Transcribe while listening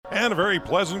And a very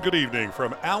pleasant good evening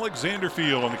from Alexander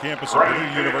Field on the campus of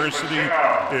Purdue University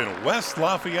in West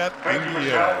Lafayette,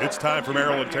 Indiana. It's time for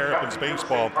Maryland Terrapins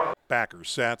baseball. Backer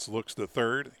Satz looks to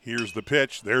third. Here's the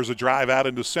pitch. There's a drive out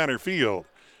into center field.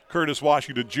 Curtis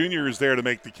Washington Jr. is there to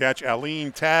make the catch.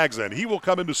 Aline tags, and he will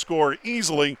come in to score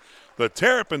easily. The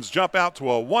Terrapins jump out to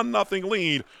a 1-0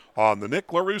 lead on the Nick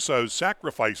LaRusso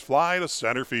sacrifice fly to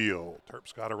center field.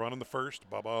 Terps got a run in the first.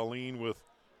 Bubba Aline with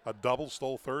a double,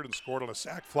 stole third and scored on a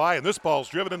sac fly, and this ball's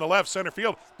driven into left center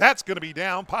field. That's going to be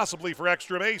down, possibly for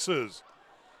extra bases.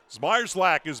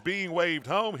 Zmarzlak is being waved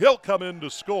home. He'll come in to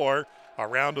score.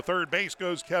 Around to third base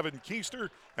goes Kevin Keister,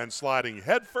 and sliding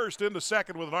headfirst into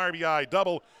second with an RBI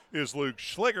double is Luke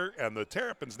Schliger, and the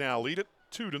Terrapins now lead it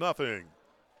 2-0.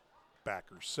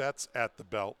 Backer sets at the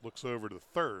belt, looks over to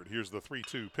third. Here's the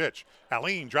 3-2 pitch.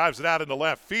 Aline drives it out into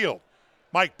left field.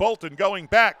 Mike Bolton going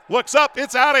back, looks up,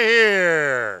 it's out of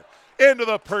here. Into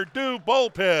the Purdue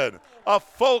bullpen. A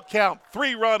full count,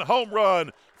 3-run home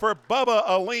run for Bubba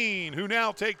Aline, who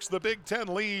now takes the Big Ten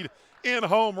lead in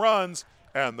home runs,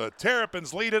 and the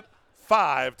Terrapins lead it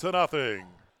 5-0.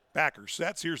 Backer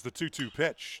sets, here's the 2-2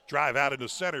 pitch. Drive out into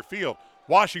center field.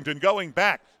 Washington going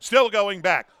back, still going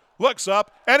back, looks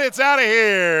up, and it's out of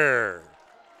here.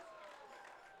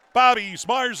 Bobby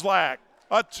Zmarzlak.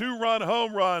 A 2-run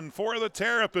home run for the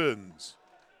Terrapins.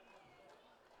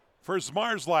 For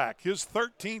Zmarzlak, his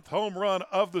 13th home run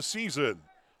of the season.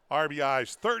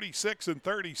 RBIs 36 and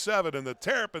 37, and the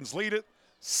Terrapins lead it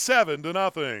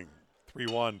 7-0.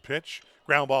 3-1 pitch.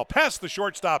 Ground ball past the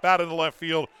shortstop out into left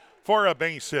field for a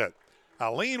base hit.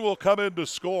 Aline will come in to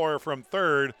score from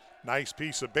third. Nice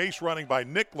piece of base running by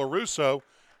Nick LaRusso,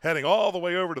 heading all the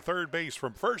way over to third base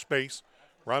from first base.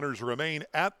 Runners remain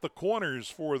at the corners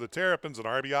for the Terrapins. An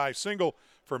RBI single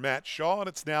for Matt Shaw, and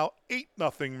it's now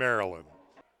 8-0 Maryland.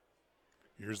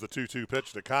 Here's the 2-2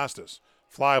 pitch to Costas.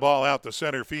 Fly ball out to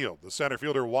center field. The center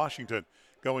fielder, Washington,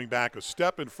 going back a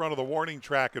step in front of the warning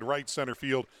track at right center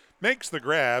field, makes the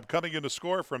grab. Coming in to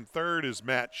score from third is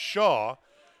Matt Shaw.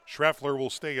 Schreffler will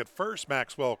stay at first.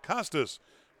 Maxwell Costas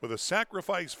with a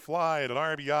sacrifice fly and an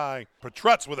RBI.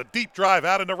 Petrutz with a deep drive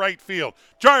out into right field.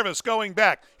 Jarvis going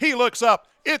back. He looks up.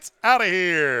 It's out of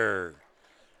here.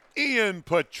 Ian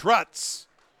Petrutz,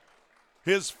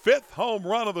 his 5th home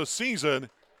run of the season.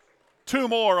 2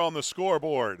 more on the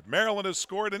scoreboard. Maryland has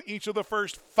scored in each of the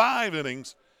first 5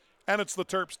 innings, and it's the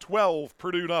Terps 12,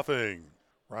 Purdue 0.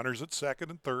 Runners at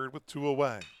second and third with 2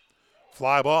 away.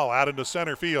 Fly ball out into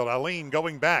center field. Aline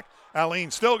going back. Aline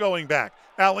still going back.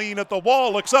 Aline at the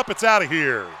wall, looks up, it's out of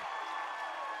here.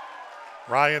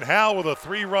 Ryan Howe with a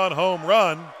 3-run home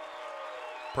run.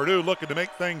 Purdue looking to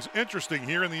make things interesting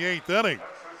here in the 8th inning.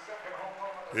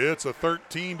 It's a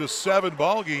 13-7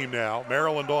 ball game now.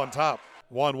 Maryland on top.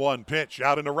 1-1 pitch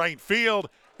out into right field,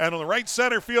 and on the right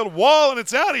center field wall, and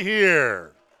it's out of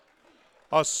here.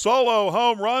 A solo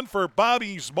home run for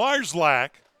Bobby Zmarzlak.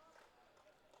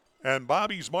 And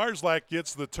Bobby Zmarzlak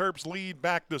gets the Terps lead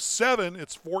back to 7.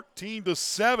 It's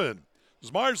 14-7.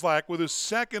 Zmarzlak with his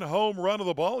 2nd home run of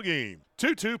the ball game.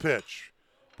 2-2 pitch.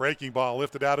 Breaking ball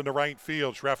lifted out into right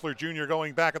field. Schreffler Jr.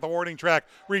 going back at the warning track.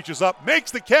 Reaches up,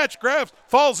 makes the catch, grabs,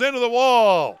 falls into the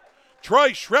wall. Troy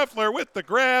Schreffler with the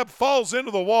grab, falls into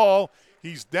the wall.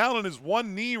 He's down on his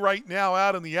one knee right now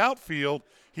out in the outfield.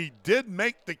 He did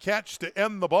make the catch to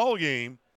end the ball game.